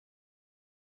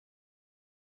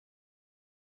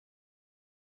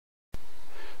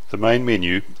The main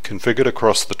menu, configured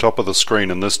across the top of the screen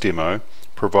in this demo,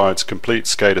 provides complete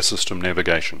SCADA system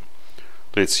navigation.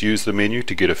 Let's use the menu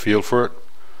to get a feel for it.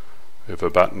 We have a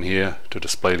button here to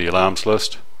display the alarms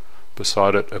list.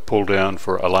 Beside it, a pull down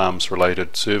for alarms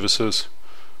related services,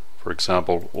 for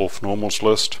example off normals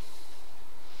list.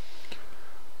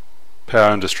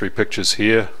 Power industry pictures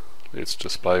here. Let's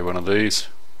display one of these.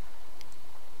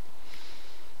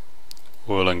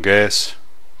 Oil and gas,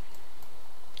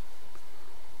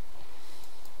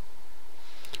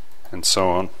 and so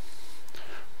on.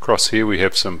 Across here we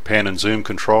have some pan and zoom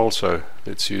control, so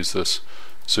let's use this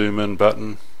zoom in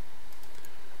button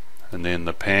and then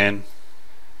the pan,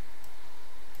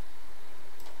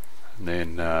 and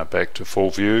then back to full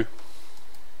view.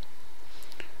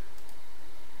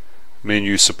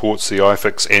 Menu supports the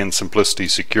iFix and Simplicity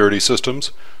security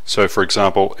systems, so for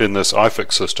example in this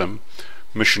iFix system,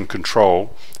 mission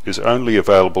control is only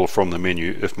available from the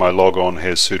menu if my logon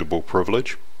has suitable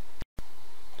privilege.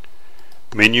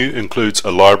 Menu includes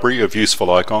a library of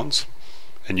useful icons,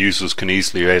 and users can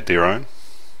easily add their own.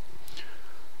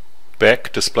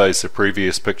 Back displays the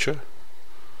previous picture,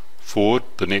 forward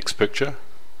the next picture.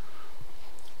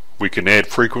 We can add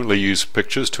frequently used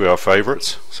pictures to our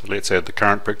favorites, so let's add the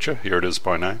current picture. Here it is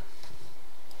by name.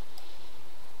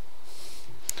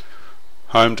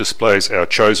 Home displays our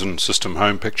chosen system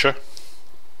home picture.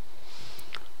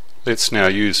 Let's now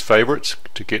use favorites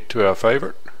to get to our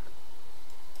favorite.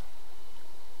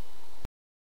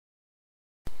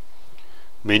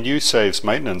 Menu saves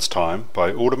maintenance time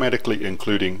by automatically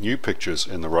including new pictures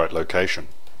in the right location.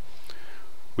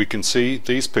 We can see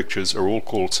these pictures are all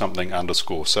called something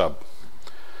underscore sub.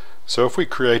 So if we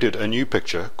created a new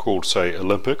picture called say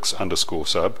Olympics underscore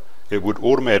sub, it would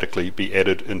automatically be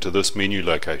added into this menu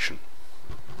location.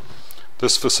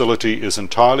 This facility is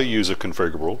entirely user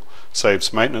configurable,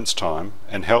 saves maintenance time,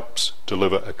 and helps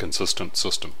deliver a consistent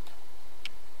system.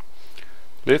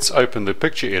 Let's open the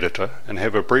picture editor and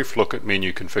have a brief look at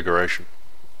menu configuration.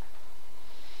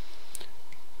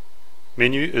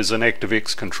 Menu is an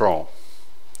ActiveX control.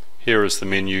 Here is the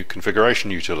menu configuration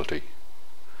utility.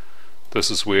 This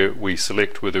is where we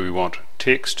select whether we want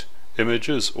text,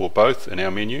 images, or both in our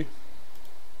menu.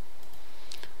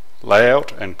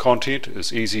 Layout and content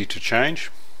is easy to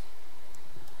change.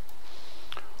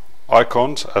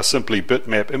 Icons are simply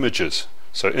bitmap images,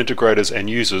 so integrators and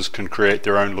users can create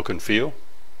their own look and feel.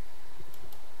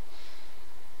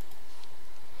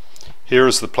 Here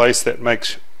is the place that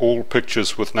makes all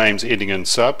pictures with names ending in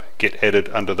sub get added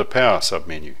under the Power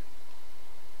submenu.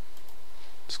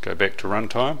 Let's go back to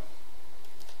runtime.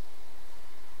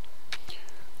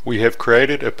 We have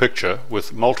created a picture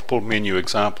with multiple menu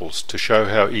examples to show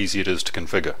how easy it is to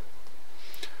configure.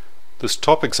 This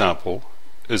top example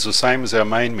is the same as our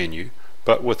main menu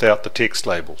but without the text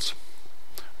labels,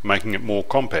 making it more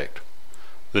compact.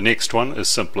 The next one is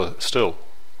simpler still.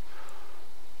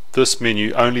 This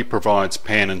menu only provides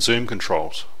pan and zoom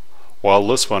controls, while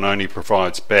this one only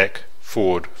provides back,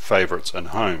 forward, favorites and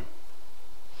home.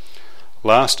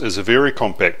 Last is a very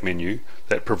compact menu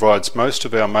that provides most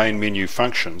of our main menu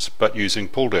functions but using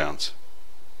pull downs.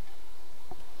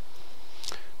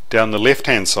 Down the left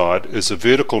hand side is a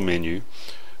vertical menu,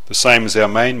 the same as our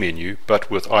main menu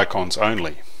but with icons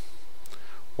only,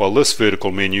 while this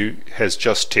vertical menu has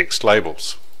just text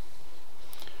labels.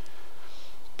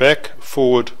 Back,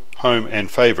 forward, home and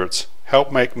favorites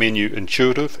help make menu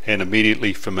intuitive and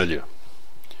immediately familiar.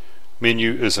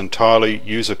 Menu is entirely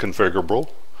user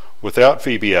configurable without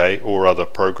VBA or other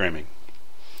programming.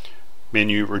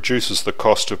 Menu reduces the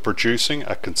cost of producing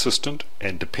a consistent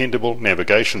and dependable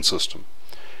navigation system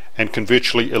and can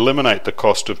virtually eliminate the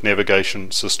cost of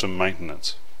navigation system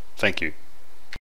maintenance. Thank you.